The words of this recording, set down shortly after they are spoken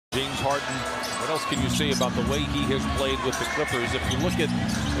James Harden, what else can you say about the way he has played with the Clippers? If you look at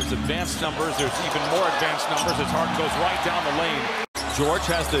those advanced numbers, there's even more advanced numbers as Harden goes right down the lane. George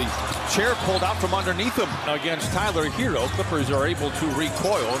has the chair pulled out from underneath him against Tyler Hero. Clippers are able to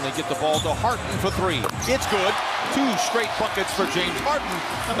recoil, and they get the ball to Harden for three. It's good. 2 straight buckets for James Harden,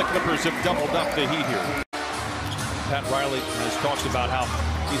 and the Clippers have doubled up the heat here. Pat Riley has talked about how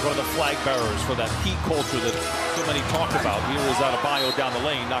he's one of the flag bearers for that heat culture that so many talk about. Here is Adebayo down the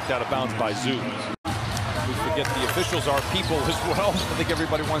lane, knocked out of bounds by Zoo. We forget the officials are people as well. I think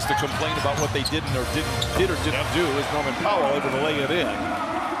everybody wants to complain about what they did or didn't do. Is Norman Powell able to lay it in?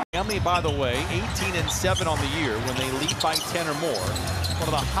 Miami, by the way, 18-7 on the year when they lead by 10 or more. One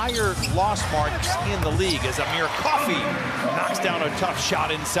of the higher loss marks in the league as Amir Coffey knocks down a tough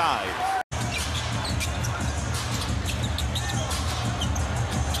shot inside.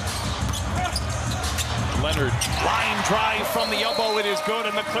 Leonard, line drive from the elbow, it is good,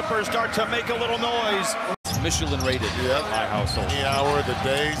 and the Clippers start to make a little noise. Michelin rated in my household. The hour, the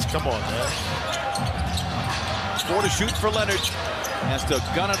days, come on, man. 4 to shoot for Leonard. Has to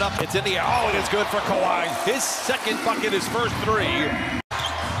gun it up, it's in the air. Oh, it is good for Kawhi. His second bucket, his first 3.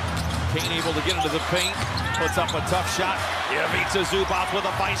 Kane able to get into the paint, puts up a tough shot. Ivica Zubac with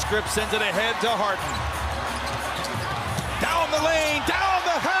a vice grip, sends it ahead to Harden. Down the lane, down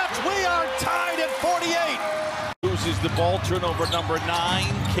the hatch, we are tied at 48. Loses the ball, turnover number 9.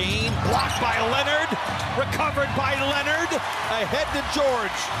 Kane blocked by Leonard, recovered by Leonard, ahead to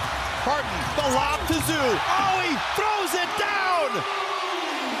George. Harden, the lob to Zoo. Oh, he throws it down!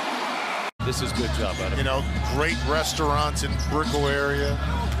 This is good job, Adam. You know, great restaurants in Brickell area,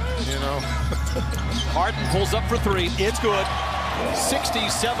 you know. Harden pulls up for 3, it's good.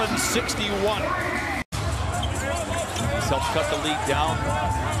 67-61. Helps cut the lead down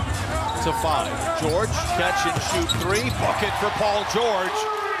to 5. George, catch and shoot 3. Bucket for Paul George.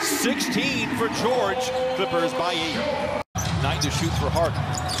 16 for George. Clippers by 8. 9 to shoot for Harden.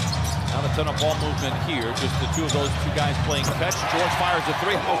 Not a ton of ball movement here. Just the two of those guys playing catch. George fires a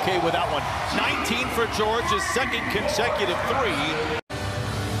 3. I'm okay with that one. 19 for George, his second consecutive 3.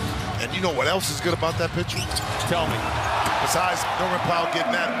 And you know what else is good about that picture? Tell me. Besides Norman Powell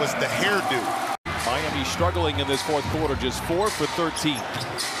getting that was the hairdo. Miami struggling in this fourth quarter, just 4 for 13.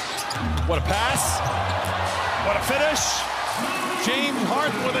 What a pass. What a finish. James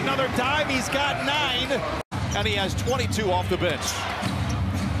Harden with another dime. He's got 9. And he has 22 off the bench.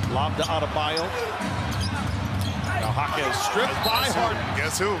 Lob to Adebayo. Now Haka is stripped by Harden.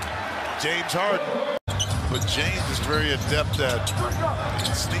 Guess who? James Harden. But James is very adept at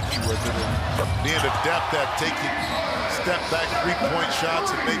being sneaky with it and being adept at taking step-back three-point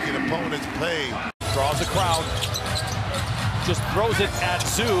shots and making opponents pay. Draws a crowd. Just throws it at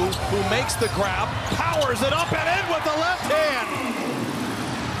Zoo, who makes the grab, powers it up and in with the left hand.